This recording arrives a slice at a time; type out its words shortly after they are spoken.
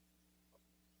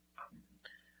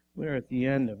We're at the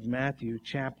end of Matthew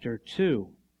chapter 2.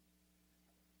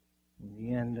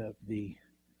 The end of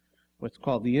what's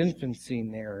called the infancy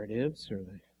narratives, or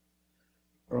the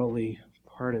early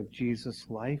part of Jesus'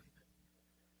 life.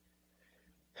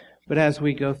 But as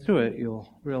we go through it,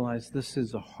 you'll realize this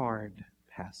is a hard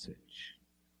passage.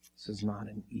 This is not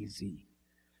an easy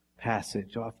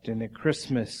passage. Often at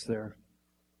Christmas, they're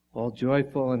all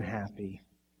joyful and happy.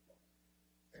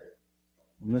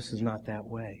 And this is not that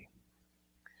way.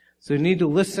 So you need to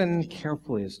listen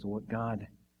carefully as to what God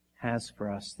has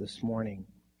for us this morning.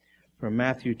 From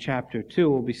Matthew chapter 2,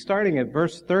 we'll be starting at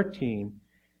verse 13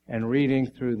 and reading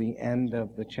through the end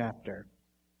of the chapter.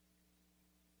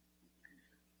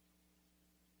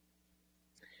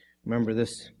 Remember,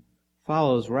 this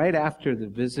follows right after the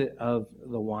visit of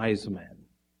the wise men.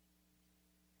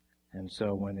 And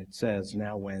so when it says,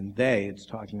 now when they, it's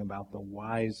talking about the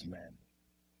wise men.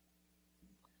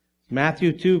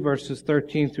 Matthew 2, verses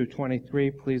 13 through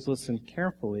 23. Please listen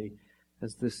carefully,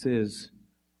 as this is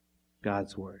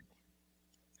God's word.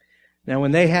 Now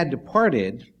when they had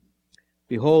departed,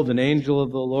 behold, an angel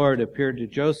of the Lord appeared to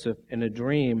Joseph in a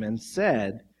dream and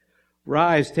said,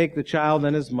 Rise, take the child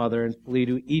and his mother and flee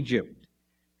to Egypt,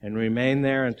 and remain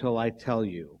there until I tell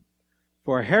you.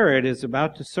 For Herod is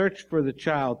about to search for the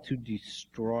child to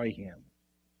destroy him.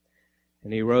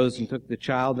 And he rose and took the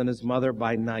child and his mother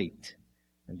by night,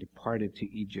 and departed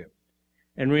to Egypt,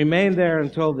 and remained there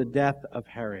until the death of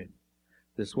Herod.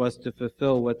 This was to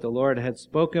fulfill what the Lord had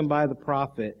spoken by the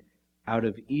prophet, Out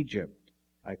of Egypt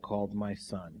I called my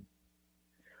son.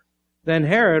 Then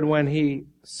Herod, when he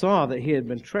saw that he had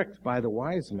been tricked by the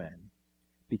wise men,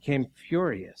 became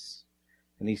furious,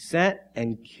 and he sent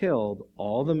and killed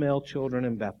all the male children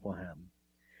in Bethlehem,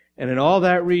 and in all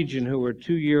that region who were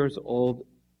 2 years old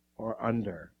or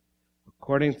under,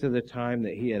 according to the time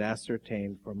that he had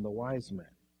ascertained from the wise men.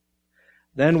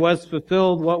 Then was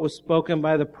fulfilled what was spoken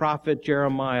by the prophet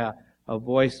Jeremiah. A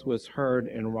voice was heard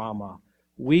in Ramah,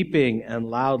 weeping and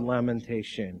loud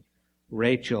lamentation.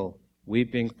 Rachel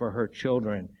weeping for her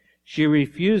children. She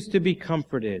refused to be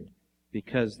comforted,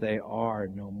 because they are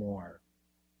no more.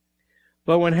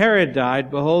 But when Herod died,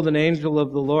 behold, an angel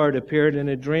of the Lord appeared in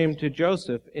a dream to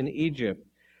Joseph in Egypt,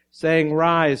 saying,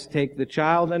 Rise, take the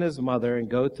child and his mother, and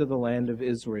go to the land of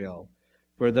Israel,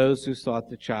 for those who sought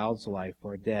the child's life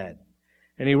are dead.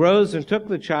 And he rose and took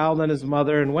the child and his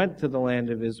mother and went to the land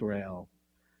of Israel.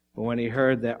 But when he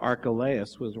heard that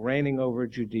Archelaus was reigning over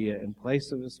Judea in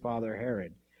place of his father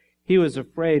Herod, he was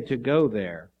afraid to go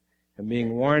there. And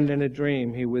being warned in a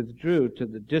dream, he withdrew to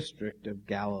the district of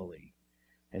Galilee.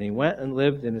 And he went and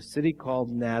lived in a city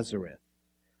called Nazareth,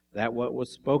 that what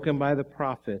was spoken by the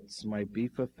prophets might be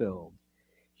fulfilled.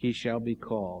 He shall be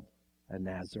called a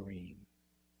Nazarene.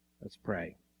 Let's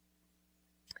pray.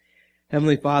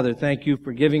 Heavenly Father, thank you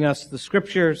for giving us the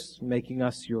Scriptures, making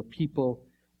us your people.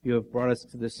 You have brought us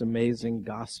to this amazing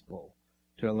gospel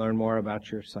to learn more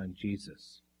about your Son,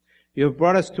 Jesus. You have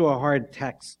brought us to a hard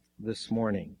text this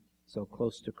morning, so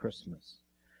close to Christmas.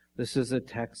 This is a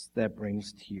text that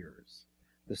brings tears.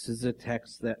 This is a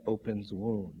text that opens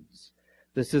wounds.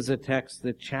 This is a text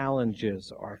that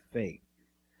challenges our faith.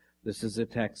 This is a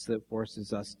text that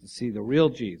forces us to see the real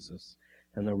Jesus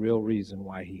and the real reason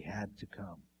why he had to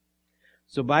come.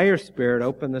 So by your Spirit,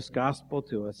 open this gospel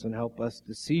to us and help us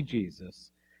to see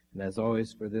Jesus. And as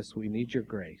always, for this we need your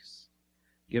grace.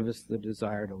 Give us the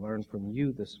desire to learn from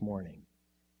you this morning.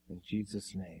 In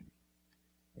Jesus' name,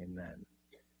 amen.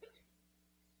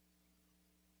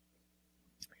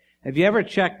 Have you ever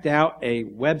checked out a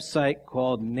website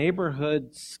called Neighborhood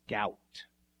Scout?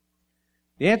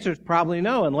 The answer is probably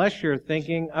no, unless you're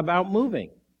thinking about moving.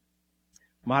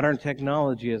 Modern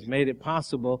technology has made it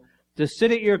possible to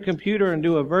sit at your computer and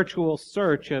do a virtual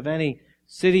search of any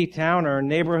city, town, or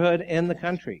neighborhood in the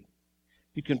country.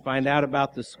 You can find out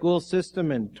about the school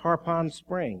system in Tarpon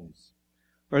Springs,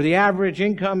 or the average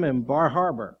income in Bar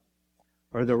Harbor,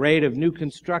 or the rate of new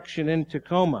construction in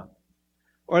Tacoma,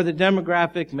 or the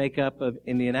demographic makeup of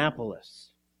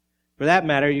Indianapolis. For that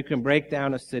matter, you can break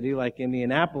down a city like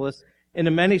Indianapolis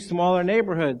into many smaller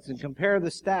neighborhoods and compare the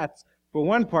stats for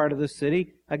one part of the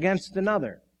city against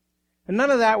another. And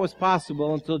none of that was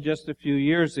possible until just a few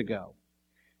years ago.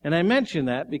 And I mention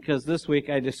that because this week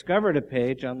I discovered a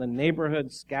page on the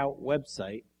Neighborhood Scout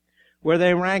website where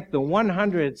they rank the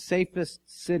 100 safest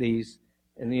cities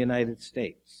in the United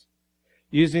States.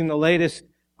 Using the latest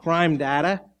crime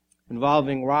data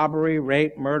involving robbery,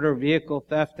 rape, murder, vehicle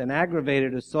theft, and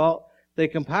aggravated assault, they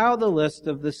compiled a list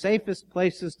of the safest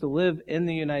places to live in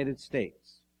the United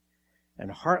States.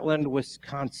 And Heartland,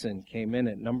 Wisconsin came in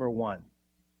at number 1,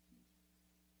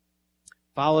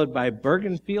 followed by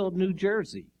Bergenfield, New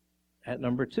Jersey, at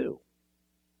number 2.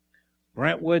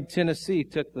 Brentwood, Tennessee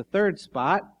took the 3rd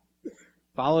spot,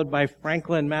 followed by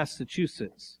Franklin,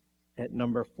 Massachusetts at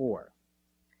number 4.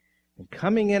 And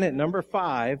coming in at number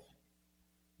 5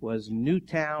 was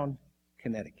Newtown,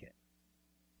 Connecticut.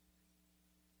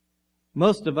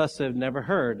 Most of us have never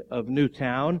heard of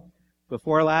Newtown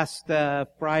before last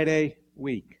Friday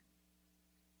week.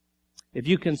 If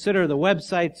you consider the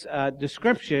website's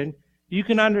description, you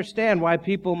can understand why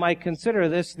people might consider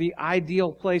this the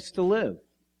ideal place to live.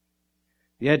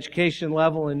 The education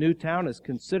level in Newtown is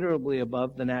considerably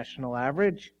above the national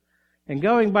average, and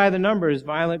going by the numbers,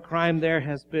 violent crime there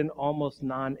has been almost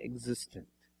non-existent.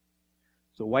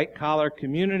 It's a white-collar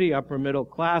community, upper middle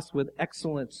class, with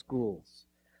excellent schools.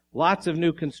 Lots of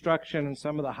new construction and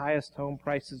some of the highest home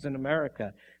prices in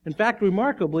America. In fact,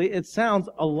 remarkably, it sounds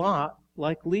a lot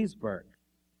like Leesburg.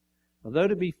 Although,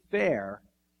 to be fair,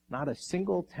 not a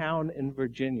single town in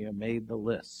Virginia made the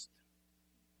list.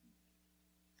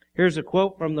 Here's a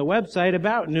quote from the website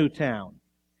about Newtown.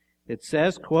 It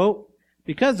says, quote,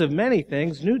 "Because of many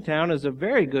things, Newtown is a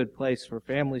very good place for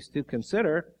families to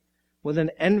consider, with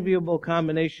an enviable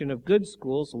combination of good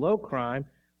schools, low crime,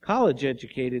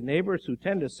 college-educated neighbors who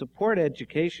tend to support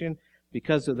education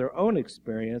because of their own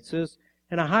experiences,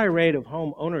 and a high rate of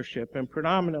home ownership and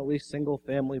predominantly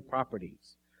single-family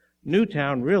properties.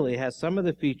 Newtown really has some of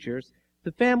the features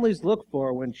the families look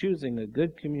for when choosing a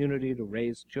good community to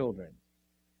raise children.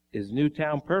 Is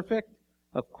Newtown perfect?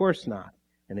 Of course not.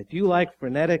 And if you like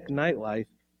frenetic nightlife,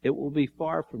 it will be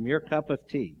far from your cup of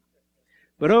tea.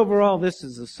 But overall, this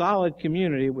is a solid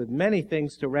community with many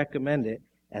things to recommend it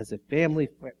as a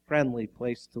family-friendly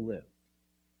place to live."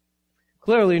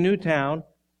 Clearly, Newtown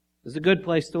is a good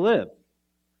place to live.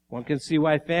 One can see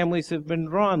why families have been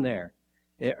drawn there.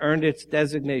 It earned its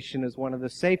designation as one of the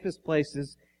safest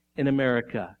places in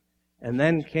America. And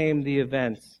then came the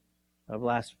events of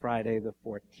last Friday, the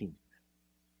 14th.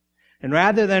 And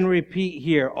rather than repeat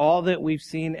here all that we've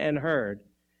seen and heard,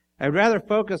 I'd rather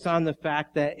focus on the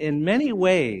fact that in many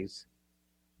ways,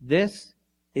 this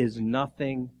is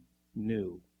nothing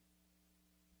new.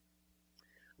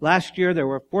 Last year, there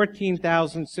were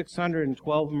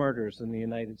 14,612 murders in the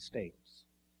United States.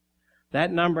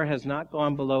 That number has not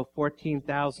gone below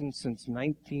 14,000 since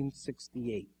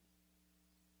 1968.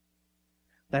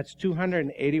 That's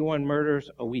 281 murders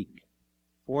a week,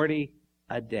 40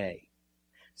 a day.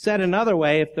 Said another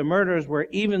way, if the murders were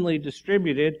evenly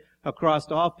distributed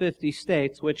across all 50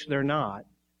 states, which they're not,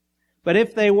 but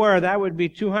if they were, that would be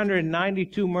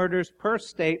 292 murders per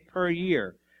state per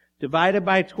year. Divided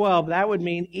by 12, that would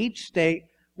mean each state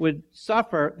would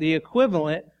suffer the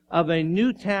equivalent of a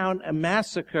Newtown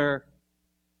massacre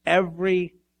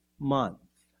every month.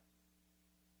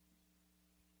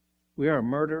 We are a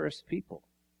murderous people,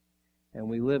 and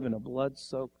we live in a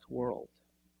blood-soaked world.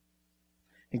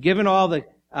 And given all the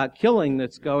killing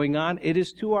that's going on, it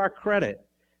is to our credit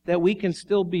that we can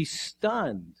still be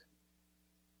stunned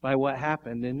by what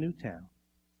happened in Newtown.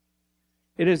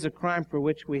 It is a crime for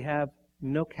which we have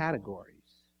no categories.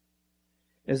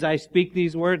 As I speak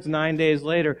these words 9 days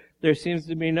later, there seems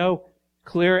to be no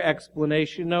clear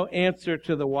explanation, no answer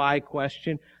to the why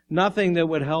question, nothing that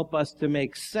would help us to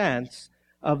make sense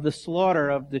of the slaughter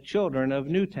of the children of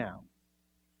Newtown.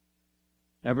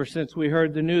 Ever since we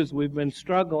heard the news, we've been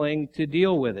struggling to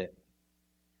deal with it.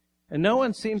 And no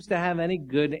one seems to have any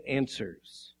good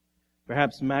answers.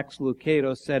 Perhaps Max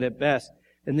Lucado said it best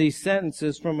in these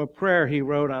sentences from a prayer he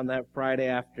wrote on that Friday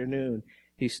afternoon.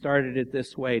 He started it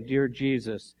this way: "Dear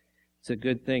Jesus, it's a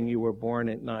good thing you were born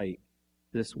at night.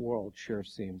 This world sure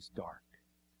seems dark."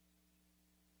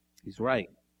 He's right.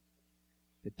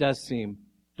 It does seem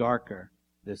darker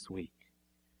this week.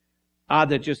 Odd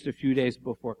that just a few days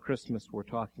before Christmas we're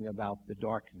talking about the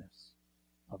darkness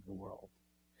of the world.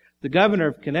 The governor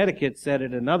of Connecticut said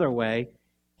it another way: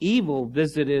 evil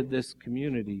visited this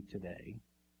community today.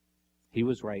 He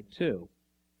was right too.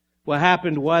 What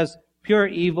happened was pure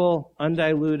evil,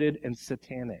 undiluted, and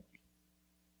satanic.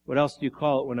 What else do you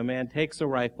call it when a man takes a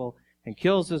rifle and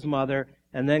kills his mother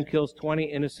and then kills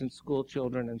 20 innocent school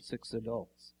children and 6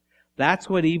 adults? That's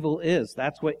what evil is.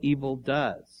 That's what evil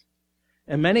does.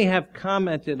 And many have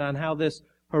commented on how this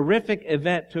horrific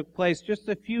event took place just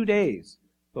a few days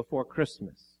before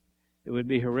Christmas. It would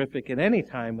be horrific at any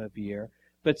time of year,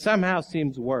 but somehow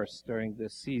seems worse during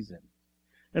this season.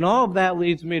 And all of that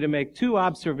leads me to make 2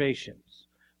 observations.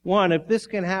 One, if this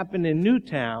can happen in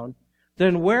Newtown,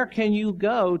 then where can you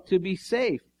go to be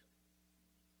safe?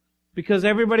 Because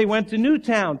everybody went to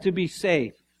Newtown to be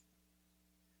safe.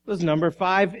 It was number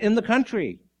 5 in the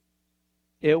country.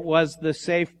 It was the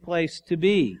safe place to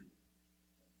be.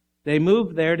 They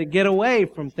moved there to get away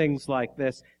from things like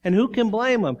this. And who can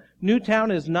blame them? Newtown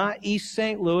is not East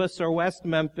St. Louis or West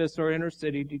Memphis or inner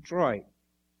city Detroit.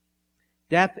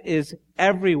 Death is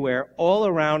everywhere, all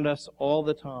around us, all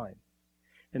the time.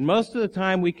 And most of the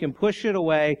time we can push it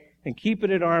away and keep it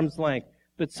at arm's length.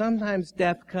 But sometimes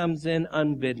death comes in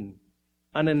unbidden,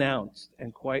 unannounced,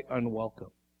 and quite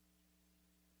unwelcome.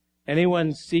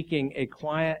 Anyone seeking a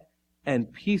quiet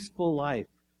and peaceful life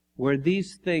where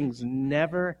these things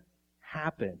never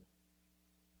happen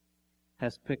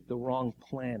has picked the wrong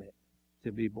planet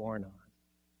to be born on.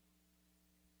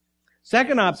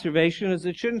 Second observation is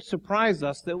it shouldn't surprise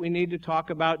us that we need to talk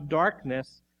about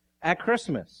darkness at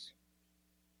Christmas.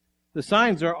 The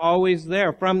signs are always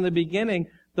there. From the beginning,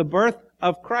 the birth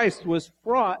of Christ was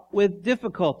fraught with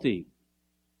difficulty.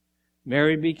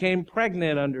 Mary became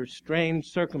pregnant under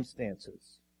strange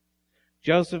circumstances.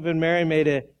 Joseph and Mary made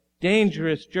a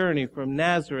dangerous journey from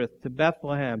Nazareth to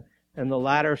Bethlehem in the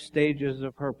latter stages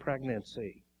of her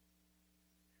pregnancy.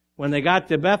 When they got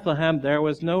to Bethlehem, there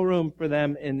was no room for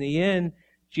them in the inn.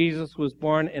 Jesus was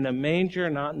born in a manger,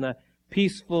 not in the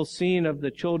peaceful scene of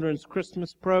the children's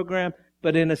Christmas program,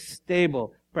 but in a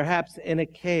stable, perhaps in a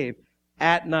cave,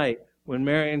 at night when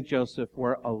Mary and Joseph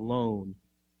were alone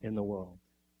in the world.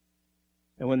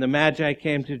 And when the Magi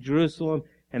came to Jerusalem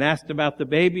and asked about the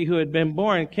baby who had been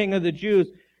born, King of the Jews,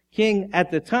 king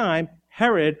at the time,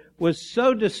 Herod, was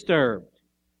so disturbed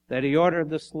that he ordered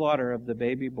the slaughter of the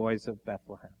baby boys of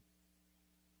Bethlehem.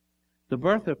 The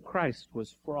birth of Christ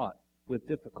was fraught with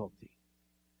difficulty.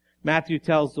 Matthew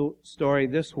tells the story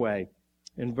this way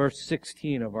in verse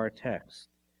 16 of our text.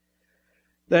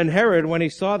 Then Herod, when he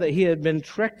saw that he had been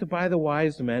tricked by the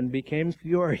wise men, became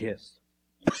furious.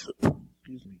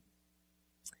 Excuse me.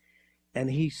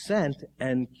 And he sent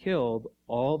and killed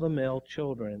all the male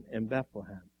children in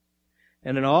Bethlehem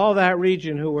and in all that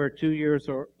region who were 2 years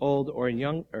old or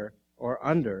younger or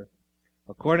under,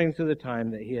 according to the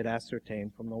time that he had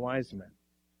ascertained from the wise men.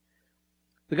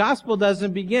 The gospel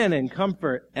doesn't begin in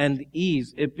comfort and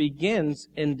ease. It begins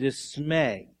in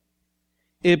dismay.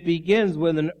 It begins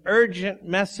with an urgent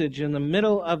message in the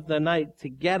middle of the night to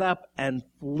get up and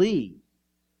flee,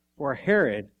 for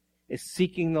Herod is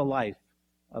seeking the life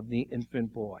of the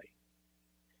infant boy.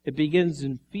 It begins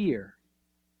in fear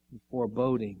and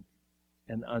foreboding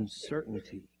and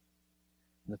uncertainty.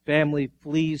 The family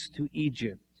flees to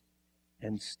Egypt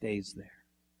and stays there.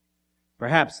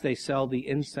 Perhaps they sell the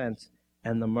incense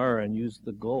and the myrrh and use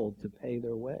the gold to pay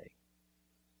their way.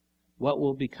 What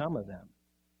will become of them?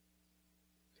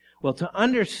 Well, to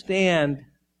understand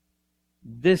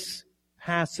this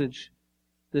passage,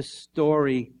 this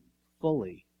story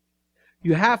fully,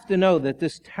 you have to know that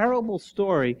this terrible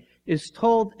story is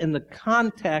told in the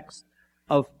context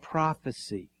of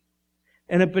prophecy.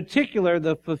 And in particular,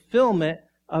 the fulfillment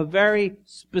of very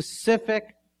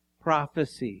specific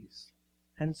prophecies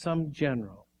and some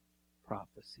general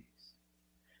prophecies.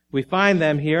 We find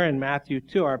them here in Matthew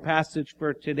 2, our passage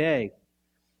for today.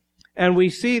 And we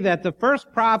see that the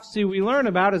first prophecy we learn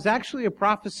about is actually a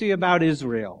prophecy about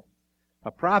Israel.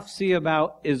 A prophecy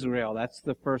about Israel. That's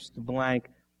the first blank,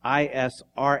 Israel.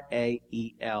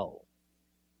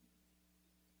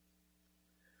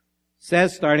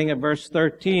 Says, starting at verse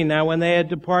 13, Now when they had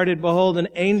departed, behold, an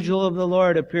angel of the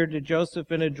Lord appeared to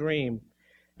Joseph in a dream,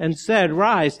 and said,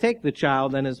 Rise, take the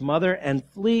child and his mother, and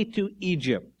flee to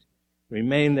Egypt.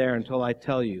 Remain there until I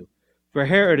tell you. For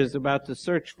Herod is about to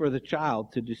search for the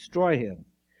child to destroy him.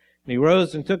 And he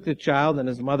rose and took the child and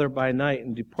his mother by night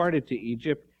and departed to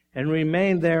Egypt and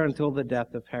remained there until the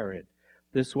death of Herod.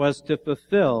 This was to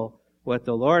fulfill what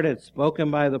the Lord had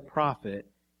spoken by the prophet,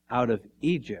 Out of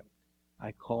Egypt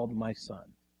I called my son.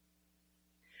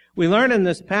 We learn in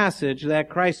this passage that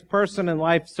Christ's person and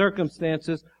life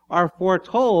circumstances are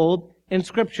foretold in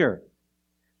Scripture.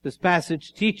 This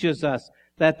passage teaches us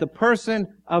that the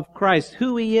person of Christ,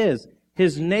 who he is,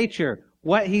 his nature,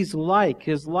 what he's like,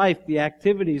 his life, the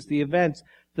activities, the events,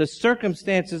 the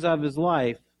circumstances of his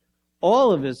life,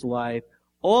 all of his life,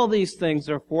 all these things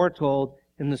are foretold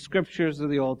in the Scriptures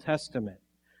of the Old Testament.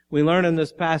 We learn in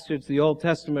this passage the Old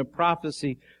Testament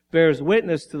prophecy bears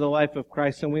witness to the life of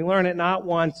Christ, and we learn it not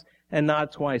once and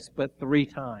not twice, but 3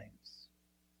 times.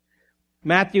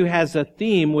 Matthew has a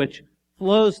theme which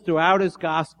flows throughout his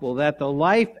gospel, that the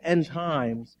life and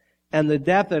times and the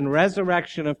death and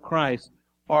resurrection of Christ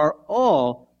are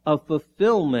all a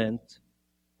fulfillment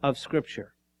of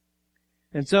Scripture.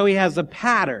 And so he has a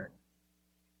pattern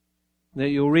that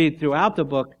you'll read throughout the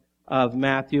book of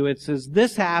Matthew. It says,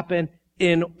 this happened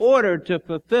in order to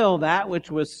fulfill that which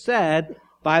was said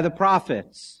by the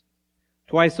prophets.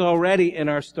 Twice already in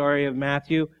our story of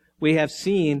Matthew, we have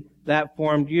seen that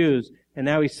form used. And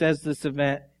now he says this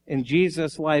event in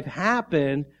Jesus' life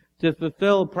happened to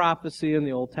fulfill a prophecy in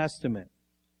the Old Testament.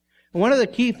 And one of the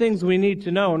key things we need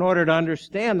to know in order to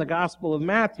understand the Gospel of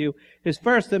Matthew is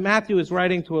first that Matthew is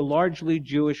writing to a largely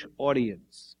Jewish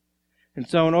audience. And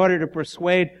so in order to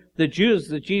persuade the Jews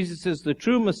that Jesus is the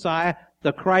true Messiah,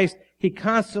 the Christ, he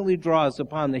constantly draws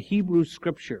upon the Hebrew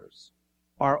Scriptures,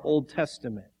 our Old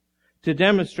Testament, to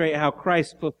demonstrate how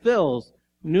Christ fulfills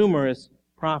numerous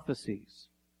prophecies.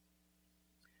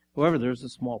 However, there's a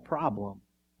small problem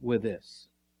with this,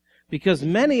 because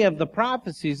many of the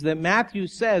prophecies that Matthew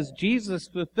says Jesus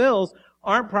fulfills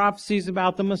aren't prophecies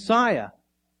about the Messiah,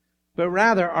 but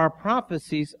rather are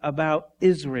prophecies about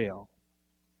Israel.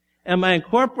 And by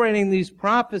incorporating these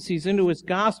prophecies into his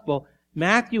gospel,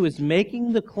 Matthew is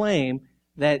making the claim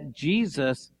that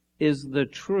Jesus is the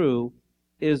true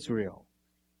Israel.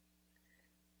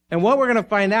 And what we're going to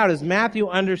find out is Matthew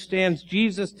understands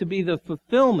Jesus to be the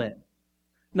fulfillment,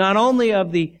 not only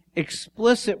of the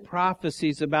explicit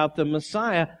prophecies about the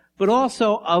Messiah, but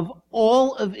also of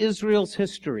all of Israel's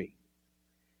history.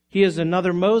 He is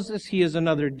another Moses, he is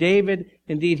another David,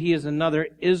 indeed he is another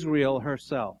Israel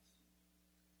herself.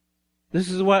 This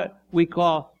is what we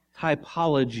call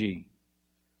typology.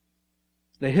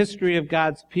 The history of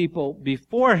God's people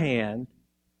beforehand,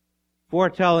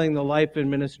 foretelling the life and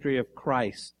ministry of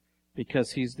Christ,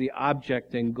 because he's the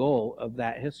object and goal of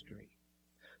that history.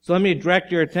 So let me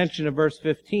direct your attention to verse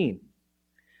 15.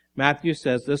 Matthew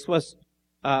says this was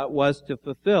to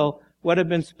fulfill what had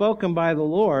been spoken by the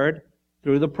Lord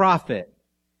through the prophet.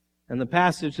 And the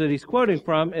passage that he's quoting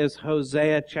from is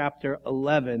Hosea chapter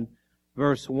 11,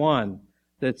 verse 1,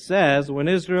 that says, "When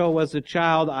Israel was a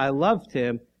child, I loved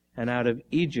him, and out of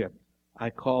Egypt I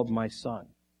called my son."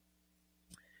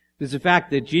 There's a fact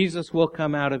that Jesus will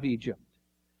come out of Egypt,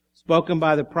 spoken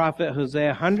by the prophet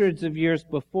Hosea hundreds of years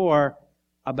before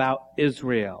about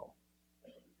Israel.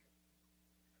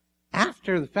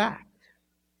 After the fact.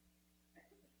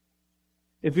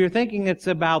 If you're thinking it's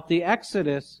about the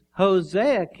Exodus,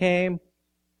 Hosea came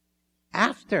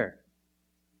after.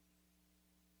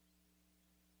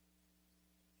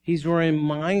 He's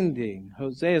reminding.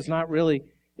 Hosea is not really,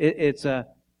 it's a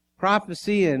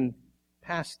prophecy in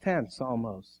past tense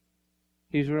almost.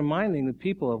 He's reminding the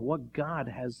people of what God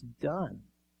has done.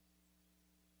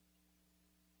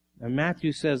 And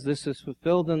Matthew says this is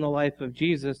fulfilled in the life of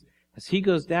Jesus as he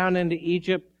goes down into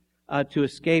Egypt to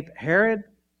escape Herod,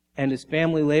 and his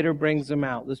family later brings him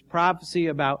out. This prophecy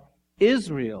about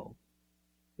Israel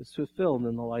is fulfilled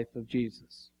in the life of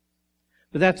Jesus.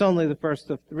 But that's only the first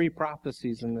of three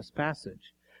prophecies in this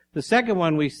passage. The second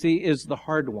one we see is the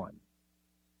hard one,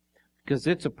 because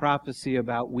it's a prophecy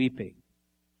about weeping.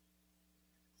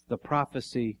 It's the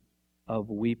prophecy of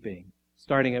weeping,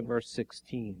 starting at verse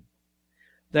 16.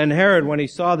 "Then Herod, when he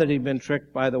saw that he'd been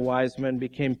tricked by the wise men,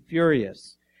 became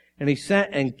furious, and he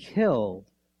sent and killed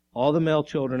all the male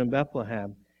children in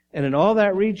Bethlehem and in all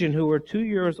that region who were 2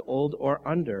 years old or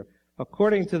under,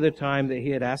 according to the time that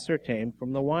he had ascertained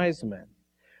from the wise men.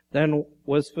 Then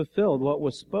was fulfilled what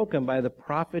was spoken by the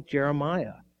prophet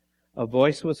Jeremiah. A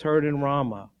voice was heard in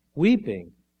Ramah,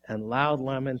 weeping and loud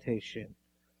lamentation,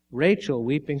 Rachel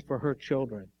weeping for her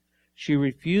children. She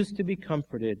refused to be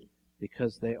comforted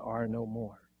because they are no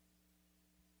more."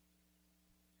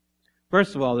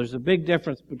 First of all, there's a big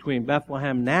difference between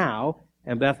Bethlehem now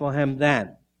and Bethlehem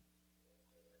then.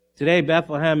 Today,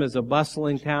 Bethlehem is a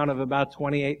bustling town of about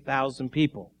 28,000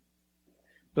 people.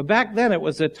 But back then, it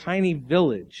was a tiny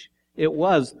village. It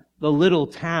was the little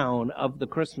town of the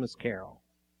Christmas Carol,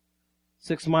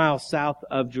 6 miles south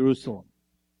of Jerusalem.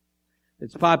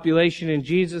 Its population in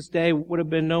Jesus' day would have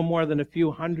been no more than a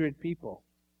few hundred people.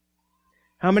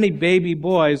 How many baby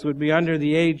boys would be under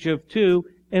the age of 2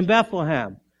 in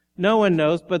Bethlehem? No one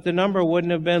knows, but the number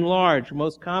wouldn't have been large.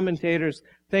 Most commentators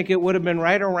think it would have been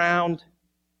right around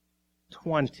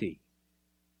 20.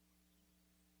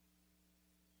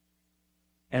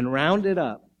 And rounded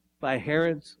up by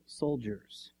Herod's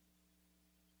soldiers.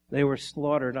 They were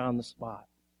slaughtered on the spot.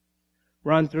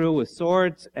 Run through with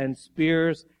swords and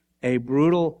spears, a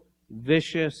brutal,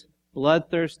 vicious,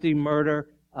 bloodthirsty murder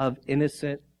of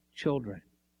innocent children.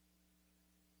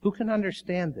 Who can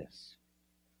understand this?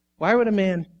 Why would a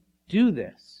man do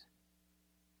this?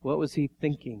 What was he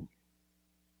thinking?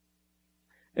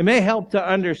 It may help to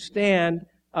understand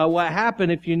what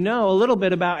happened if you know a little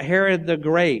bit about Herod the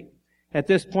Great. At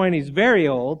this point, he's very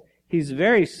old, he's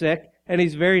very sick, and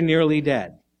he's very nearly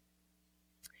dead.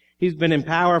 He's been in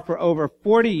power for over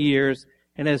 40 years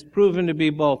and has proven to be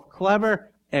both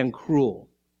clever and cruel.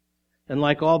 And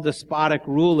like all despotic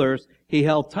rulers, he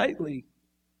held tightly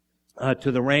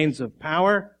to the reins of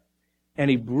power and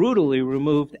he brutally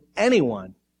removed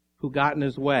anyone who got in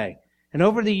his way. And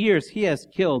over the years, he has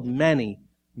killed many,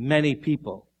 many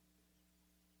people.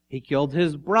 He killed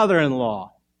his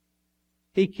brother-in-law.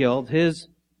 He killed his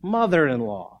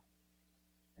mother-in-law.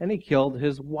 And he killed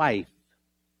his wife.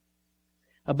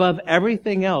 Above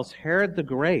everything else, Herod the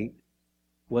Great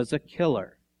was a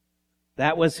killer.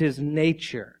 That was his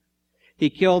nature. He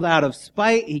killed out of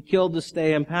spite. He killed to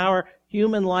stay in power.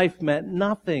 Human life meant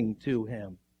nothing to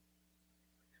him.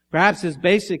 Perhaps his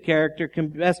basic character can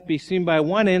best be seen by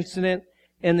one incident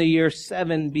in the year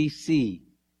 7 B.C.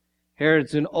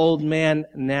 Herod's an old man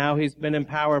now. He's been in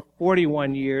power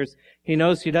 41 years. He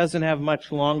knows he doesn't have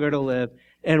much longer to live.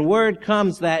 And word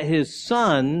comes that his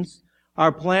sons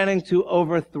are planning to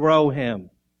overthrow him.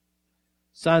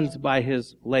 Sons by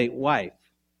his late wife.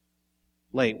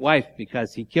 Late wife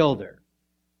because he killed her.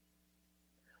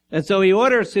 And so he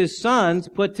orders his sons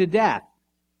put to death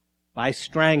by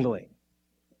strangling.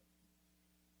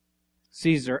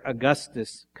 Caesar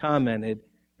Augustus commented,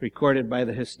 recorded by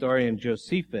the historian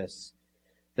Josephus,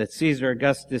 that Caesar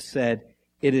Augustus said,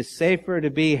 "It is safer to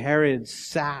be Herod's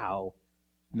sow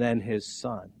than his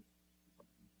son."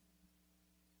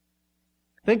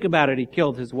 Think about it. He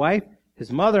killed his wife,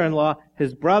 his mother-in-law,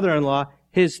 his brother-in-law,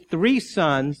 his 3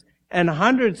 sons, and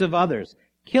hundreds of others.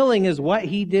 Killing is what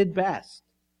he did best.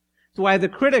 That's why the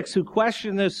critics who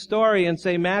question this story and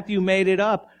say Matthew made it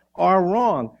up are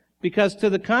wrong. Because to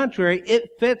the contrary,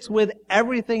 it fits with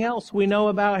everything else we know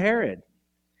about Herod.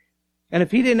 And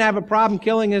if he didn't have a problem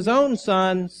killing his own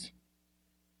sons,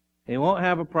 he won't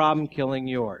have a problem killing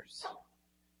yours.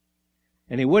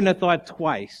 And he wouldn't have thought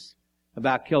twice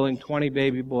about killing 20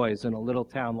 baby boys in a little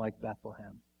town like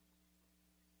Bethlehem.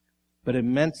 But it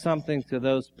meant something to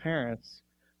those parents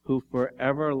who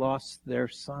forever lost their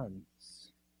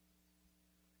sons.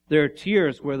 Their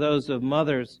tears were those of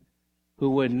mothers who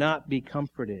would not be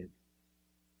comforted.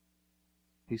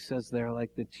 He says they're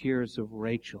like the tears of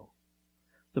Rachel.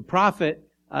 The prophet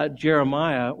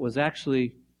Jeremiah was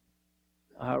actually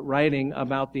writing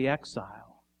about the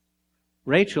exile.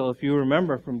 Rachel, if you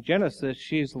remember from Genesis,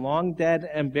 she's long dead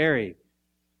and buried.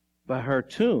 But her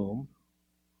tomb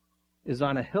is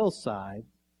on a hillside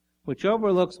which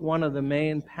overlooks one of the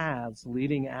main paths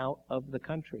leading out of the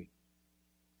country.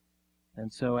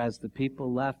 And so as the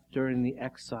people left during the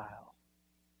exile,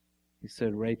 he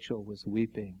said Rachel was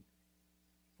weeping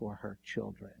for her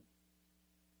children.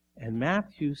 And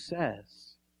Matthew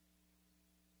says,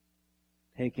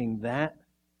 taking that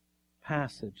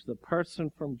passage, the person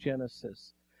from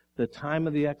Genesis, the time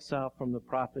of the exile from the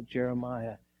prophet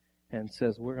Jeremiah, and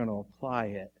says we're going to apply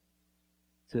it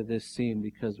to this scene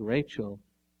because Rachel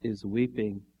is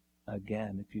weeping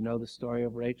again. If you know the story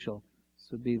of Rachel,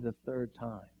 this would be the 3rd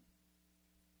time.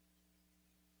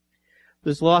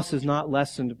 This loss is not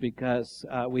lessened because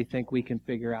we think we can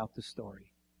figure out the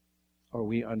story or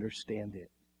we understand it.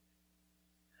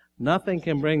 Nothing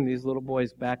can bring these little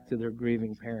boys back to their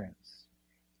grieving parents.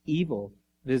 Evil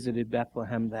visited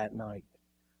Bethlehem that night.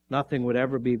 Nothing would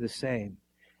ever be the same.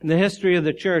 In the history of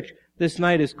the church, this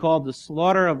night is called the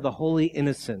Slaughter of the Holy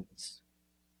Innocents.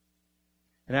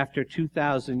 And after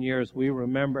 2,000 years, we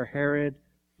remember Herod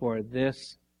for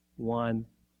this one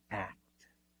act.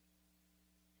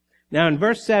 Now in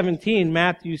verse 17,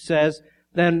 Matthew says,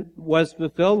 "Then was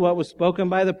fulfilled what was spoken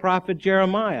by the prophet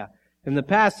Jeremiah." In the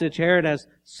passage, Herod has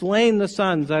slain the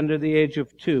sons under the age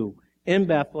of 2 in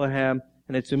Bethlehem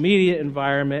and its immediate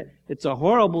environment. It's a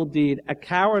horrible deed, a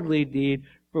cowardly deed,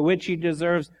 for which he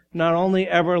deserves not only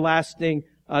everlasting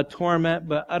torment,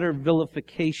 but utter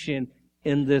vilification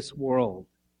in this world.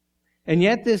 And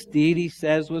yet this deed, he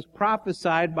says, was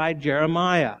prophesied by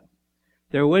Jeremiah.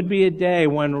 There would be a day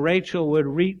when Rachel would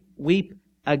weep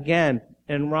again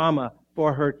in Ramah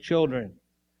for her children,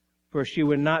 for she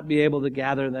would not be able to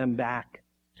gather them back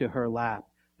to her lap.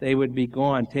 They would be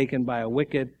gone, taken by a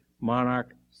wicked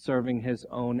monarch serving his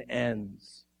own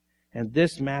ends. And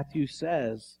this, Matthew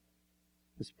says,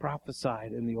 is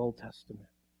prophesied in the Old Testament.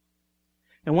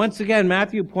 And once again,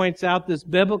 Matthew points out this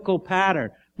biblical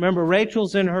pattern. Remember,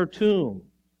 Rachel's in her tomb.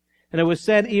 And it was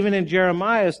said even in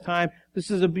Jeremiah's time,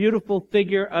 this is a beautiful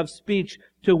figure of speech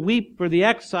to weep for the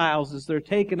exiles as they're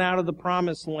taken out of the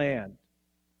promised land.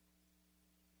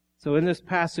 So in this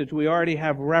passage, we already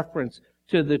have reference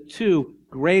to the 2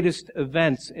 greatest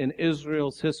events in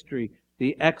Israel's history,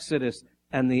 the Exodus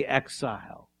and the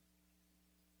exile.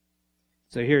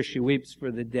 So here she weeps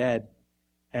for the dead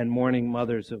and mourning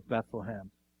mothers of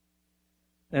Bethlehem.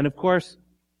 And of course,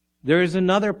 there is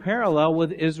another parallel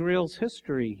with Israel's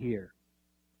history here.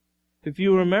 If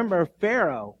you remember,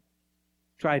 Pharaoh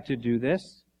tried to do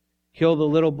this, kill the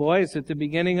little boys at the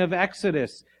beginning of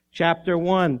Exodus. Chapter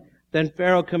 1, then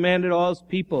Pharaoh commanded all his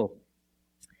people,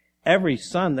 every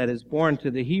son that is born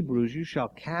to the Hebrews you shall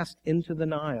cast into the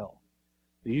Nile,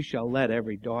 but you shall let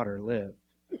every daughter live.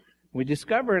 We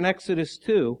discover in Exodus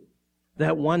 2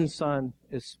 that one son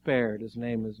is spared. His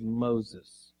name is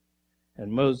Moses.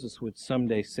 And Moses would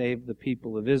someday save the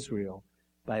people of Israel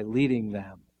by leading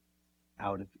them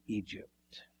out of Egypt.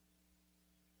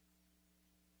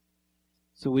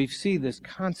 So we see this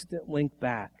constant link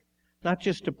back, not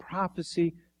just to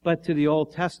prophecy, but to the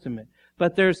Old Testament.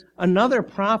 But there's another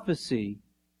prophecy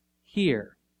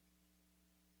here.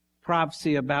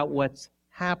 Prophecy about what's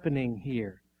happening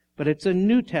here. But it's a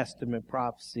New Testament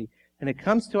prophecy, and it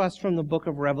comes to us from the book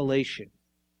of Revelation.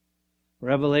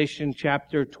 Revelation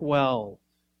chapter 12.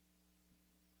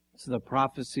 It's the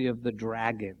prophecy of the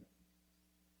dragon.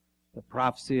 The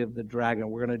prophecy of the dragon.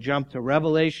 We're going to jump to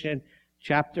Revelation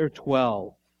chapter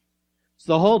 12. It's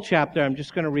the whole chapter. I'm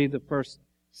just going to read the first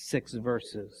 6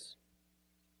 verses.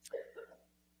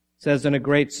 It says, and a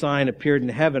great sign appeared in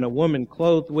heaven, a woman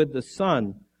clothed with the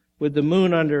sun, with the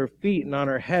moon under her feet, and on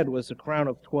her head was a crown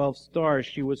of 12 stars.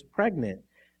 She was pregnant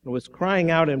and was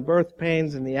crying out in birth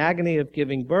pains and the agony of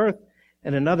giving birth.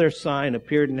 And another sign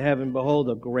appeared in heaven. Behold,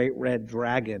 a great red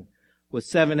dragon with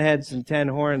 7 heads and 10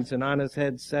 horns, and on his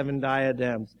head 7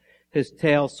 diadems. His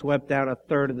tail swept down a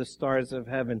third of the stars of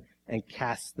heaven and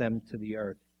cast them to the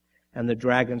earth. And the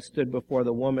dragon stood before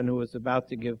the woman who was about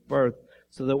to give birth,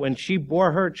 so that when she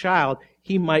bore her child,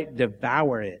 he might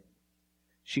devour it.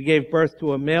 She gave birth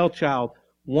to a male child,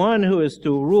 one who is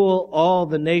to rule all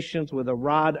the nations with a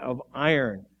rod of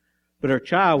iron. But her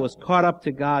child was caught up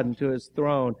to God and to his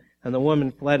throne, and the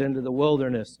woman fled into the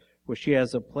wilderness, where she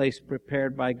has a place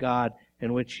prepared by God,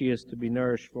 in which she is to be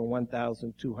nourished for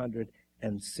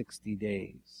 1,260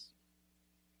 days.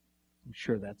 I'm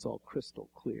sure that's all crystal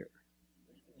clear.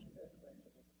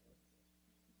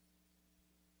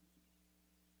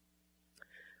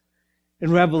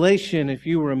 In Revelation, if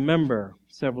you remember,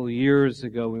 several years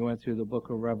ago we went through the book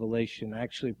of Revelation. I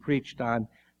actually preached on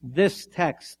this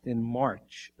text in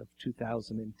March of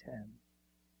 2010.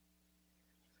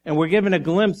 And we're given a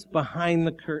glimpse behind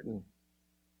the curtain.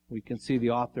 We can see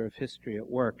the author of history at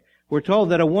work. We're told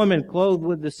that a woman clothed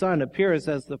with the sun appears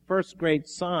as the first great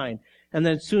sign. And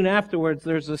then soon afterwards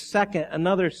there's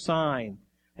another sign,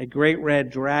 a great red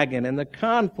dragon. And the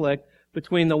conflict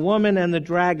between the woman and the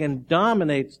dragon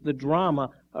dominates the drama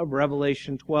of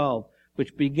Revelation 12,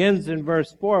 which begins in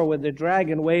verse 4 with the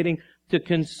dragon waiting to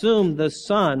consume the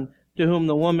son to whom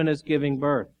the woman is giving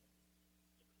birth.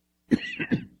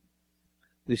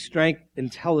 The strength,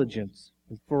 intelligence,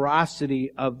 and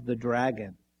ferocity of the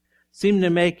dragon seem to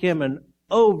make him an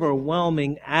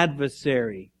overwhelming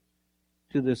adversary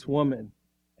to this woman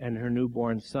and her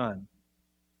newborn son.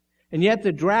 And yet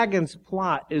the dragon's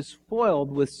plot is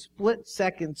foiled with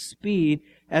split-second speed,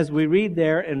 as we read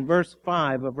there in verse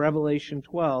 5 of Revelation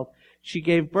 12. She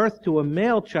gave birth to a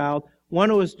male child, one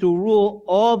who is to rule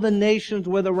all the nations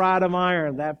with a rod of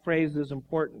iron. That phrase is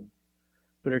important.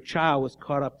 But her child was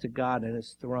caught up to God and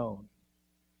his throne.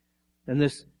 And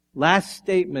this last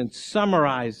statement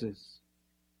summarizes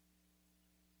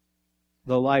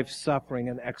the life, suffering,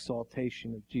 and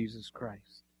exaltation of Jesus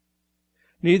Christ.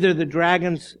 Neither the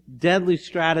dragon's deadly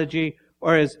strategy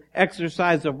or his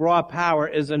exercise of raw power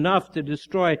is enough to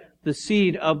destroy the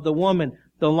seed of the woman,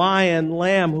 the lion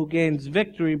lamb who gains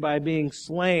victory by being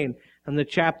slain. And the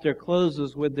chapter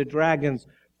closes with the dragon's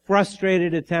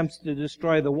frustrated attempts to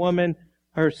destroy the woman,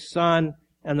 her son,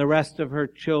 and the rest of her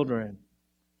children.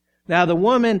 Now, the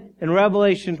woman in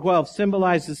Revelation 12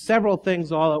 symbolizes several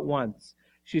things all at once.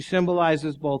 She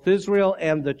symbolizes both Israel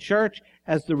and the church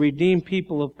as the redeemed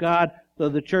people of God, though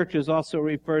the church is also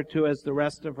referred to as the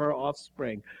rest of her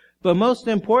offspring. But most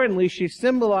importantly, she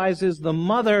symbolizes the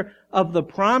mother of the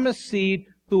promised seed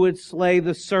who would slay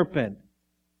the serpent.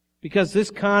 Because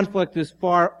this conflict is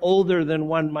far older than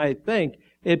one might think.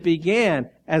 It began,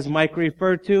 as Mike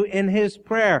referred to in his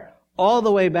prayer, all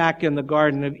the way back in the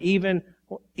Garden of Eden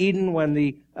when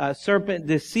the serpent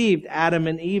deceived Adam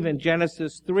and Eve in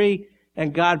Genesis 3,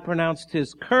 and God pronounced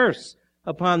his curse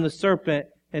upon the serpent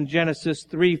in Genesis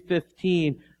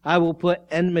 3:15. I will put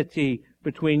enmity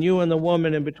between you and the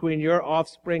woman, and between your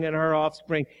offspring and her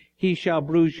offspring. He shall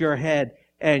bruise your head,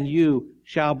 and you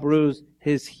shall bruise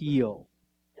his heel.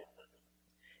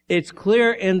 It's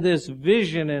clear in this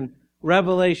vision in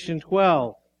Revelation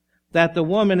 12 that the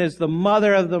woman is the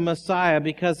mother of the Messiah,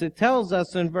 because it tells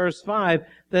us in verse 5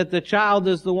 that the child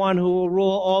is the one who will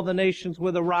rule all the nations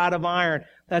with a rod of iron.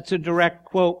 That's a direct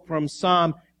quote from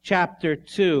Psalm chapter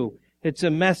 2. It's a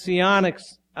messianic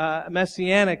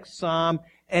psalm,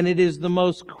 and it is the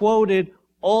most quoted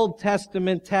Old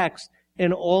Testament text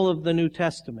in all of the New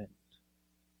Testament.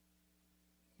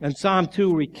 And Psalm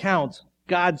 2 recounts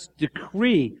God's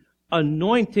decree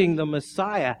anointing the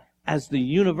Messiah as the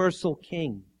universal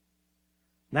king.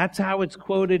 That's how it's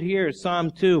quoted here. Psalm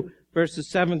 2, verses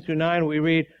 7 through 9, we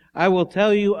read, I will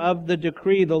tell you of the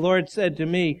decree. The Lord said to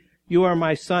me, you are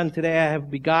my son. Today I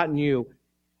have begotten you.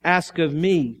 Ask of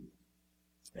me,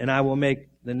 and I will make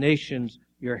the nations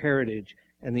your heritage,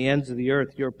 and the ends of the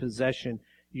earth your possession.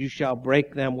 You shall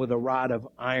break them with a rod of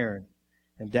iron,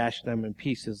 and dash them in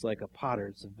pieces like a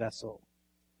potter's vessel.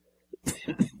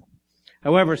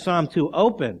 However, Psalm 2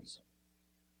 opens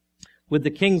with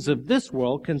the kings of this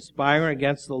world conspiring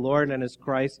against the Lord and his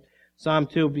Christ. Psalm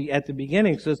 2 at the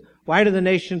beginning says, why do the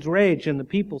nations rage and the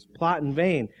peoples plot in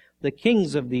vain? The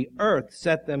kings of the earth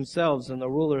set themselves and the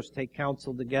rulers take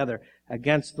counsel together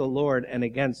against the Lord and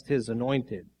against his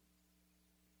anointed.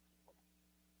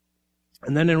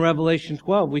 And then in Revelation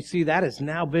 12, we see that has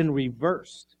now been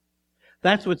reversed.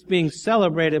 That's what's being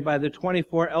celebrated by the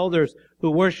 24 elders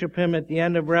who worship him at the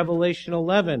end of Revelation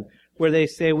 11, where they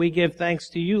say, we give thanks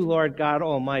to you, Lord God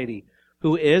Almighty,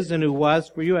 who is and who was,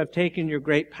 for you have taken your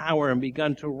great power and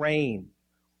begun to reign.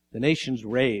 The nations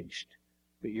raged,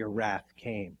 but your wrath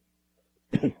came.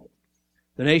 The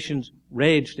nations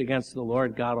raged against the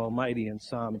Lord God Almighty in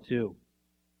Psalm 2.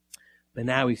 But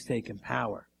now he's taken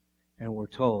power, and we're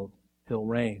told he'll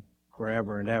reign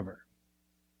forever and ever.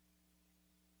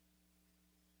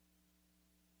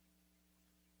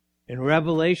 In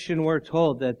Revelation, we're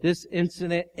told that this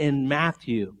incident in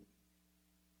Matthew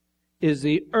is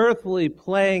the earthly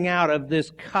playing out of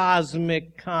this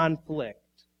cosmic conflict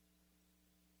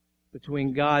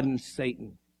between God and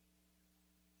Satan.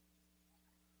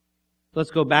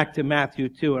 Let's go back to Matthew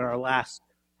 2 in our last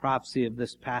prophecy of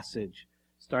this passage,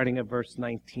 starting at verse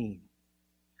 19.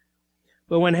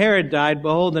 But when Herod died,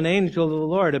 behold, an angel of the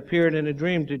Lord appeared in a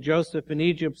dream to Joseph in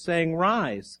Egypt, saying,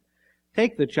 rise,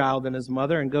 take the child and his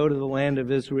mother and go to the land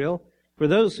of Israel, for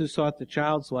those who sought the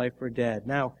child's life are dead.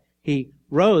 Now he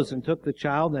rose and took the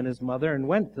child and his mother and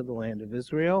went to the land of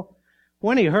Israel.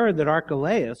 When he heard that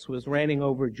Archelaus was reigning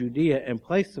over Judea in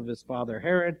place of his father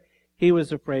Herod, he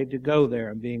was afraid to go there,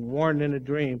 and being warned in a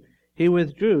dream, he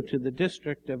withdrew to the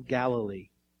district of Galilee.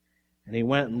 And he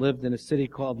went and lived in a city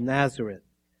called Nazareth,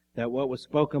 that what was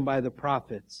spoken by the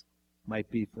prophets might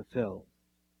be fulfilled.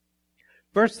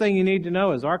 First thing you need to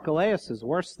know is Archelaus is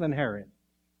worse than Herod.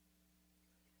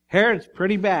 Herod's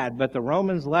pretty bad, but the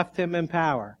Romans left him in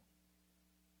power.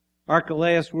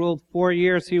 Archelaus ruled 4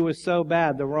 years. He was so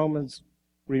bad, the Romans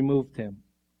removed him.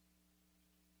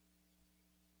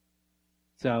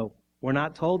 So, we're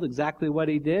not told exactly what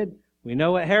he did. We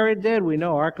know what Herod did. We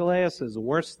know Archelaus is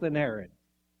worse than Herod.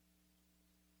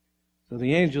 So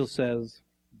the angel says,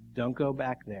 don't go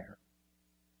back there.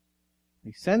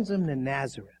 He sends him to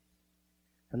Nazareth.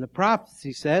 And the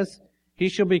prophecy says, he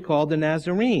shall be called a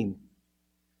Nazarene.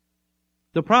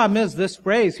 The problem is this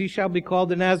phrase, he shall be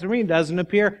called a Nazarene, doesn't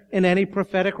appear in any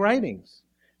prophetic writings.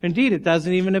 Indeed, it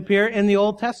doesn't even appear in the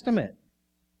Old Testament.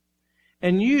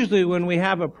 And usually when we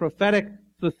have a prophetic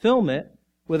fulfillment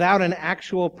without an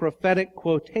actual prophetic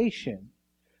quotation,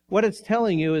 what it's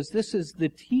telling you is this is the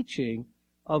teaching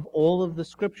of all of the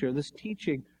Scripture. This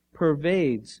teaching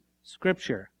pervades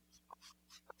Scripture.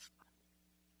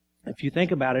 If you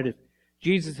think about it, if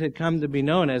Jesus had come to be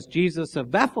known as Jesus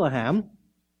of Bethlehem,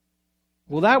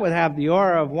 well, that would have the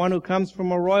aura of one who comes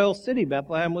from a royal city.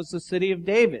 Bethlehem was the city of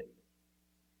David.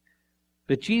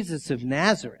 But Jesus of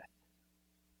Nazareth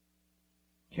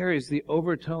carries the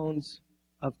overtones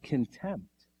of contempt.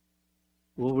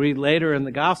 We'll read later in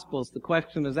the Gospels, the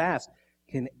question is asked,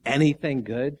 can anything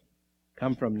good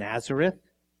come from Nazareth?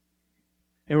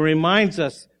 It reminds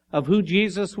us of who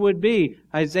Jesus would be.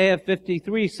 Isaiah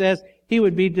 53 says he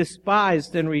would be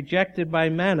despised and rejected by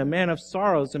men, a man of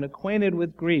sorrows and acquainted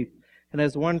with grief. And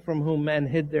as one from whom men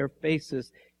hid their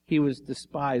faces, he was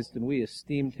despised and we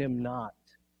esteemed him not.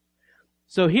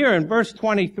 So here in verse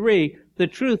 23, the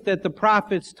truth that the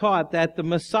prophets taught that the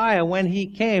Messiah, when he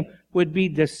came, would be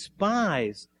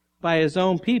despised by his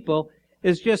own people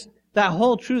is just, that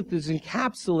whole truth is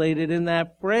encapsulated in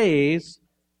that phrase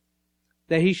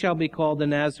that he shall be called a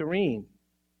Nazarene.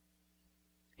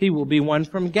 He will be one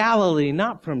from Galilee,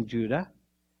 not from Judah.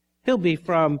 He'll be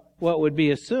from what would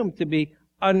be assumed to be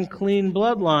unclean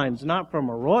bloodlines, not from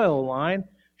a royal line.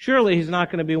 Surely he's not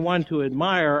going to be one to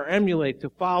admire or emulate, to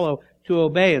follow, to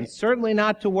obey, and certainly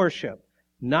not to worship.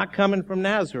 Not coming from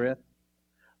Nazareth.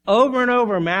 Over and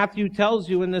over, Matthew tells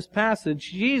you in this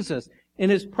passage, Jesus, in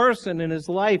his person, in his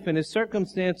life, in his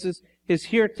circumstances, is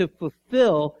here to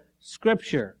fulfill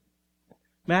Scripture.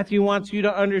 Matthew wants you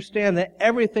to understand that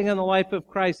everything in the life of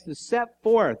Christ is set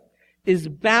forth, is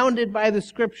bounded by the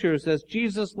Scriptures. As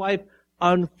Jesus' life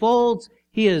unfolds,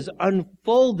 he is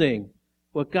unfolding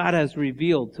what God has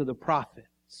revealed to the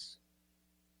prophets.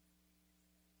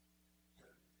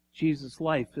 Jesus'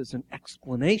 life is an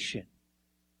explanation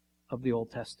of the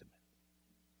Old Testament.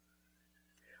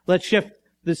 Let's shift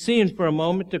the scene for a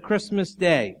moment to Christmas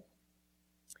Day,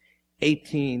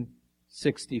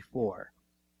 1864.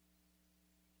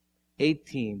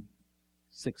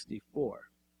 1864.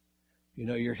 You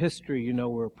know your history, you know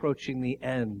we're approaching the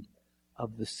end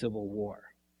of the Civil War.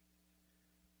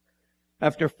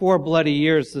 After 4 bloody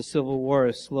years, the Civil War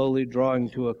is slowly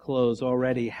drawing to a close.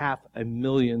 Already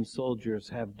 500,000 soldiers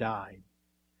have died.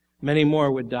 Many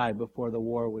more would die before the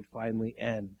war would finally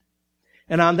end.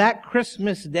 And on that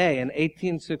Christmas day in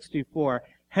 1864,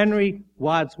 Henry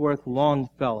Wadsworth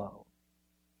Longfellow,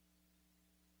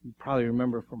 you probably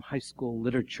remember from high school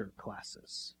literature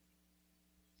classes,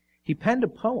 he penned a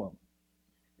poem.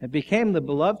 It became the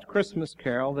beloved Christmas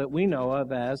carol that we know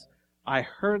of as I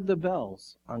Heard the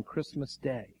Bells on Christmas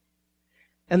Day.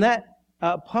 And that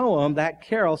poem, that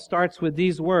carol, starts with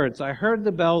these words: I heard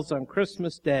the bells on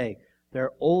Christmas Day,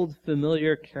 their old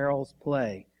familiar carols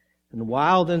play, and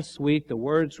wild and sweet the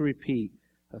words repeat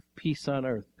of peace on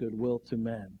earth, goodwill to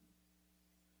men.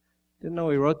 Didn't know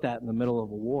he wrote that in the middle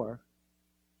of a war.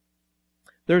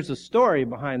 There's a story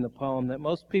behind the poem that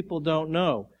most people don't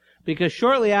know, because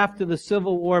shortly after the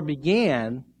Civil War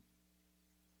began,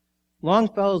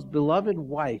 Longfellow's beloved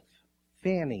wife,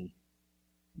 Fanny,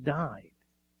 died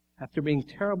after being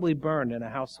terribly burned in a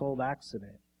household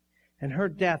accident. And her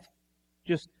death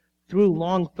just threw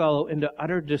Longfellow into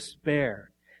utter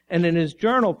despair. And in his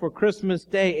journal for Christmas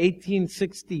Day,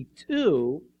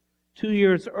 1862, 2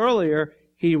 years earlier,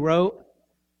 he wrote,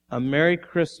 "A Merry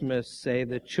Christmas, say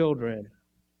the children,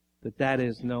 but that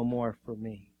is no more for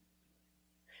me."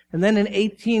 And then in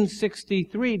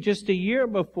 1863, just a year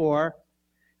before,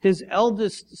 his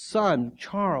eldest son,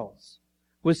 Charles,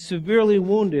 was severely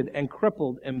wounded and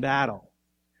crippled in battle.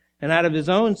 And out of his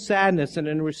own sadness and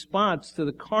in response to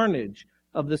the carnage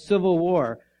of the Civil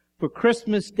War, for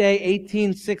Christmas Day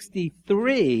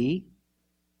 1863,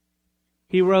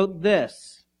 he wrote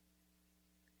this: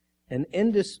 "And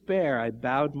in despair I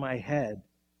bowed my head.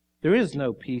 There is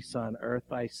no peace on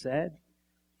earth, I said,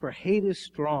 for hate is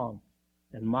strong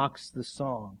and mocks the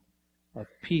song of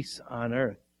peace on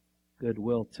earth,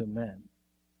 goodwill to men."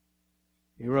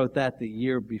 He wrote that the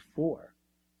year before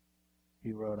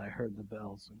he wrote I Heard the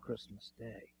Bells on Christmas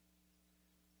Day.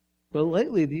 But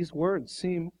lately these words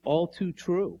seem all too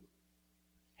true.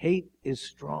 Hate is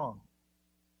strong.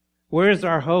 Where is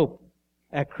our hope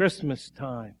at Christmas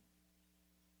time?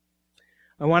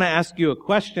 I want to ask you a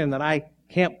question that I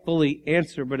can't fully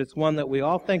answer, but it's one that we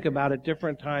all think about at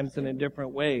different times and in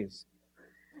different ways.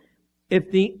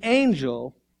 If the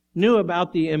angel knew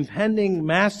about the impending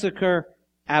massacre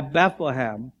at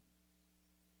Bethlehem,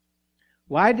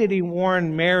 why did he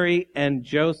warn Mary and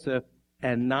Joseph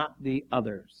and not the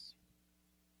others?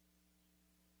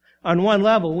 On one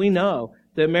level, we know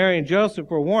that Mary and Joseph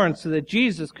were warned so that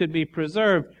Jesus could be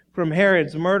preserved from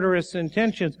Herod's murderous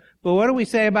intentions. But what do we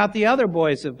say about the other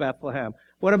boys of Bethlehem?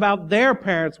 What about their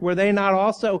parents? Were they not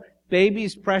also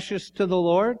babies precious to the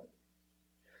Lord?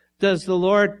 Does the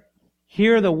Lord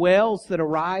hear the wails that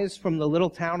arise from the little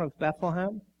town of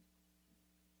Bethlehem?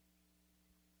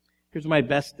 Here's my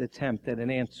best attempt at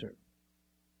an answer.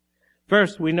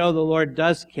 First, we know the Lord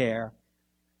does care,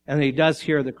 and he does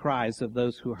hear the cries of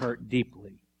those who hurt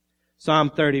deeply.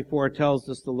 Psalm 34 tells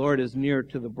us the Lord is near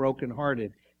to the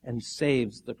brokenhearted and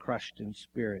saves the crushed in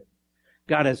spirit.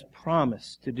 God has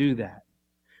promised to do that.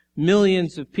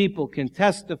 Millions of people can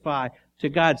testify to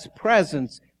God's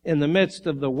presence in the midst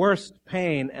of the worst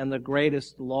pain and the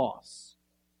greatest loss.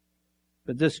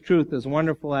 But this truth, as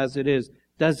wonderful as it is,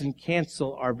 doesn't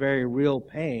cancel our very real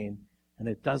pain, and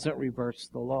it doesn't reverse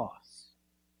the loss.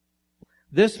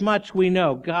 This much we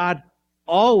know: God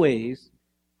always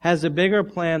has a bigger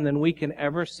plan than we can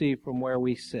ever see from where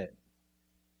we sit.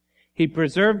 He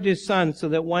preserved his Son so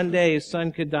that one day his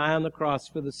Son could die on the cross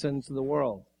for the sins of the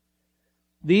world.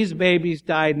 These babies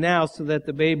died now so that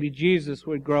the baby Jesus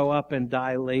would grow up and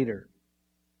die later.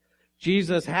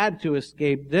 Jesus had to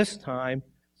escape this time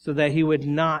so that he would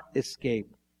not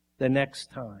escape the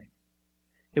next time.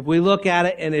 If we look at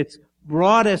it in its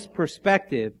broadest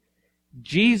perspective,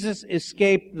 Jesus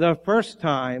escaped the first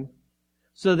time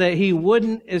so that he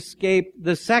wouldn't escape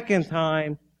the second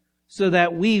time, so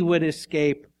that we would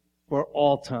escape for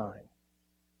all time.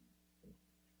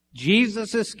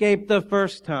 Jesus escaped the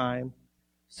first time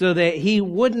so that he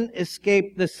wouldn't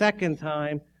escape the second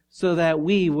time, so that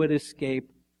we would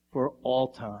escape for all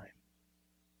time.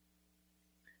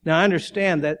 Now, I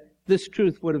understand that this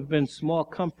truth would have been small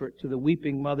comfort to the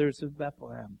weeping mothers of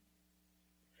Bethlehem,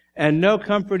 and no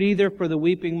comfort either for the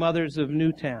weeping mothers of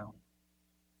Newtown.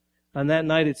 On that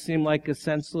night, it seemed like a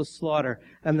senseless slaughter,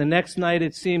 and the next night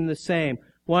it seemed the same.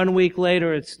 1 week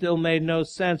later, it still made no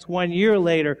sense. 1 year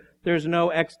later, there's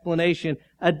no explanation.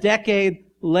 A decade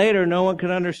later, no one could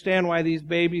understand why these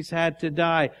babies had to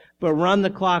die. But run the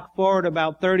clock forward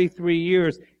about 33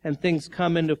 years, and things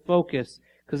come into focus.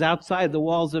 Because outside the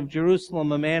walls of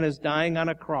Jerusalem, a man is dying on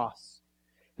a cross.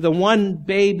 The one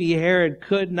baby Herod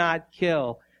could not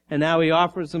kill. And now he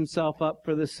offers himself up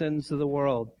for the sins of the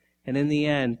world. And in the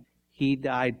end, he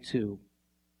died too.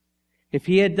 If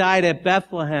he had died at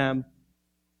Bethlehem,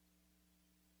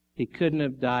 he couldn't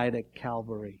have died at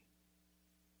Calvary.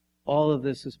 All of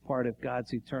this is part of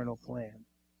God's eternal plan.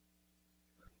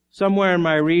 Somewhere in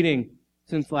my reading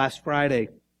since last Friday,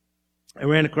 I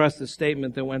ran across a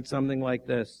statement that went something like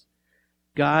this: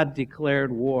 God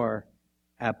declared war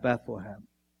at Bethlehem.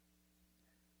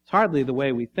 It's hardly the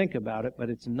way we think about it, but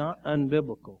it's not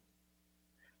unbiblical.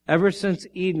 Ever since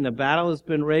Eden, a battle has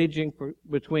been raging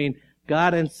between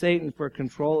God and Satan for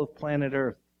control of planet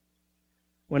Earth.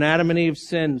 When Adam and Eve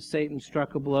sinned, Satan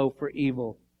struck a blow for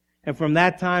evil. And from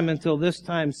that time until this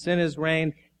time, sin has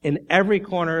reigned in every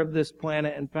corner of this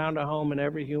planet and found a home in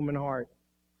every human heart.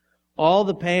 All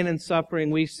the pain and suffering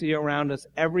we see around us,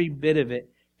 every bit of it,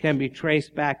 can be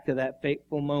traced back to that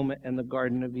fateful moment in the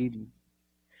Garden of Eden.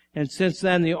 And since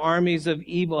then, the armies of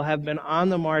evil have been on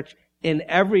the march in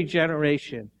every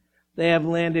generation. They have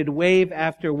landed wave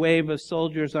after wave of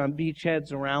soldiers on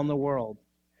beachheads around the world.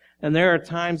 And there are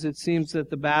times it seems that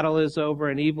the battle is over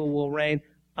and evil will reign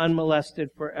unmolested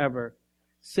forever.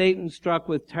 Satan struck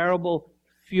with terrible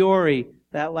fury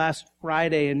that last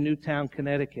Friday in Newtown,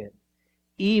 Connecticut.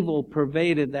 Evil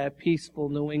pervaded that peaceful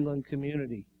New England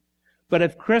community. But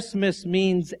if Christmas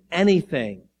means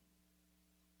anything,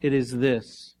 it is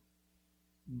this: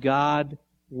 God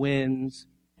wins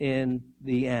in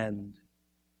the end.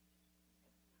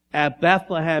 At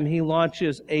Bethlehem, he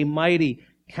launches a mighty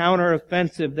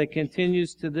counteroffensive that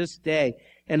continues to this day.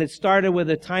 And it started with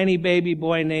a tiny baby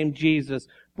boy named Jesus,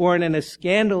 born in a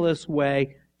scandalous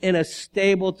way in a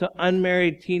stable to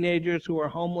unmarried teenagers who were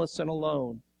homeless and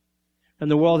alone. And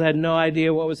the world had no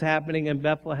idea what was happening in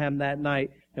Bethlehem that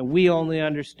night, and we only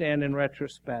understand in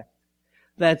retrospect.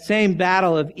 That same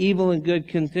battle of evil and good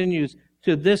continues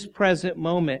to this present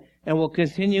moment and will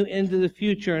continue into the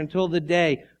future until the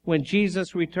day when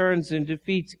Jesus returns and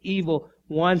defeats evil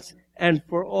once and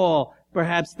for all.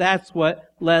 Perhaps that's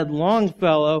what led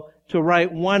Longfellow to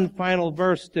write one final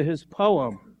verse to his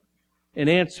poem. In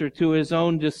answer to his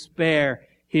own despair,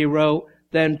 he wrote,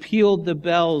 "Then pealed the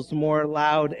bells more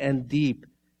loud and deep.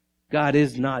 God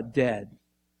is not dead,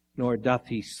 nor doth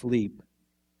he sleep.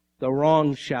 The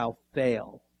wrong shall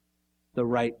fail, the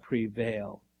right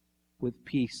prevail, with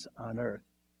peace on earth,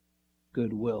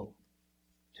 goodwill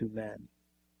to men."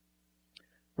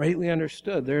 Rightly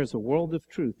understood, there is a world of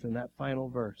truth in that final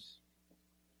verse.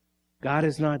 God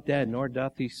is not dead, nor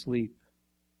doth he sleep.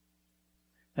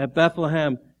 At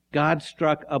Bethlehem, God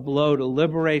struck a blow to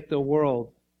liberate the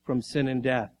world from sin and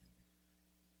death.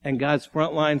 And God's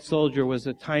frontline soldier was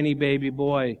a tiny baby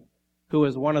boy who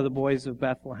was one of the boys of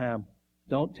Bethlehem.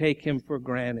 Don't take him for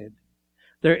granted.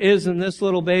 There is in this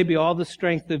little baby all the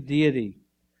strength of deity.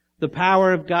 The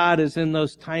power of God is in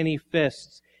those tiny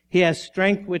fists. He has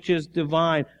strength which is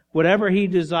divine. Whatever he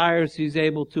desires, he's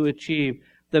able to achieve.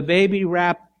 The baby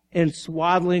wrapped in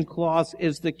swaddling cloths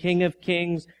is the King of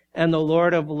Kings and the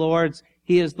Lord of Lords.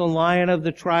 He is the Lion of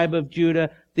the tribe of Judah,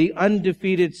 the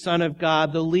undefeated Son of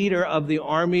God, the leader of the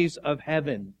armies of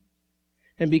heaven.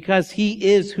 And because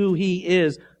he is who he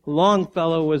is,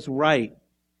 Longfellow was right.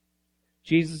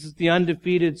 Jesus is the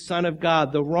undefeated Son of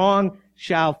God. The wrong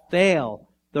shall fail,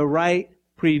 the right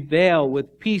prevail,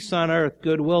 with peace on earth,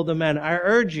 goodwill to men. I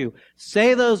urge you,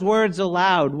 say those words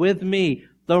aloud with me.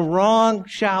 The wrong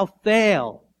shall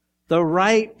fail, the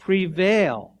right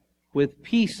prevail, with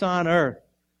peace on earth,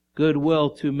 goodwill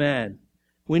to men.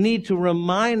 We need to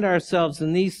remind ourselves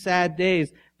in these sad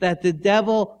days that the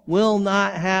devil will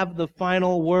not have the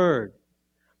final word.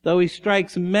 Though he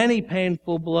strikes many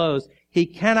painful blows, he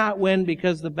cannot win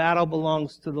because the battle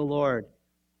belongs to the Lord.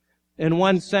 In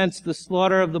one sense, the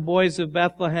slaughter of the boys of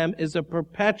Bethlehem is a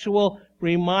perpetual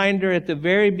reminder at the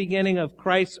very beginning of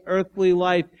Christ's earthly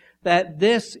life that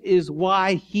this is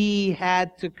why he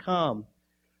had to come.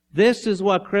 This is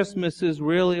what Christmas is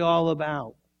really all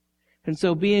about. And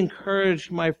so be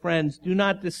encouraged, my friends. Do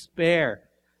not despair.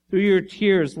 Through your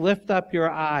tears, lift up your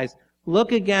eyes.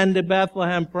 Look again to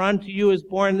Bethlehem, for unto you is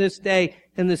born this day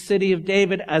in the city of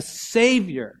David a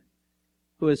Savior,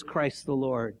 who is Christ the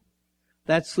Lord.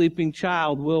 That sleeping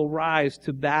child will rise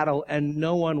to battle, and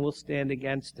no one will stand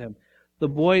against him. The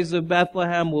boys of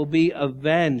Bethlehem will be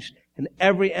avenged, and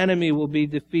every enemy will be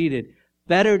defeated.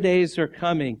 Better days are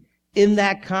coming. In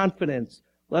that confidence,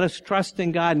 let us trust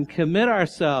in God and commit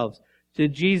ourselves to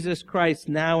Jesus Christ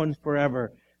now and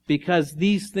forever, because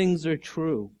these things are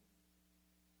true.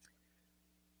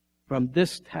 From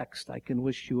this text, I can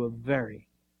wish you a very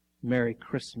Merry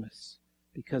Christmas,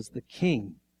 because the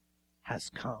King has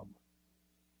come.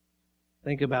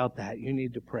 Think about that. You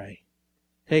need to pray.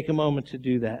 Take a moment to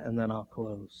do that, and then I'll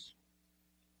close.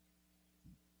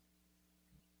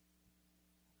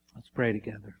 Let's pray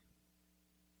together.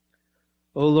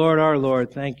 O Lord, our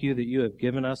Lord, thank you that you have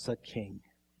given us a King.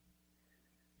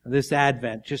 This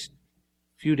Advent, just a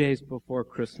few days before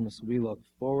Christmas, we look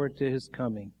forward to his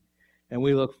coming, and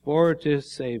we look forward to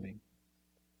his saving.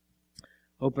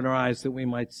 Open our eyes that we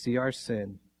might see our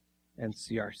sin and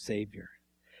see our Savior.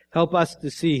 Help us to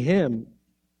see him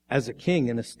as a king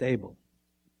in a stable.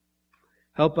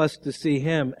 Help us to see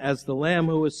him as the Lamb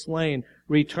who was slain,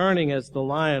 returning as the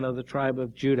Lion of the tribe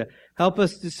of Judah. Help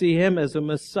us to see him as a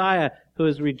Messiah who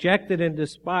is rejected and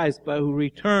despised, but who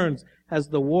returns as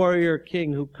the warrior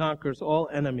king who conquers all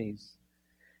enemies.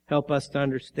 Help us to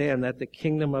understand that the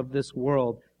kingdom of this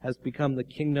world has become the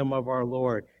kingdom of our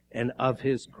Lord and of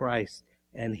his Christ,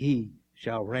 and he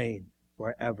shall reign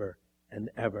forever and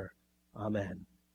ever. Amen.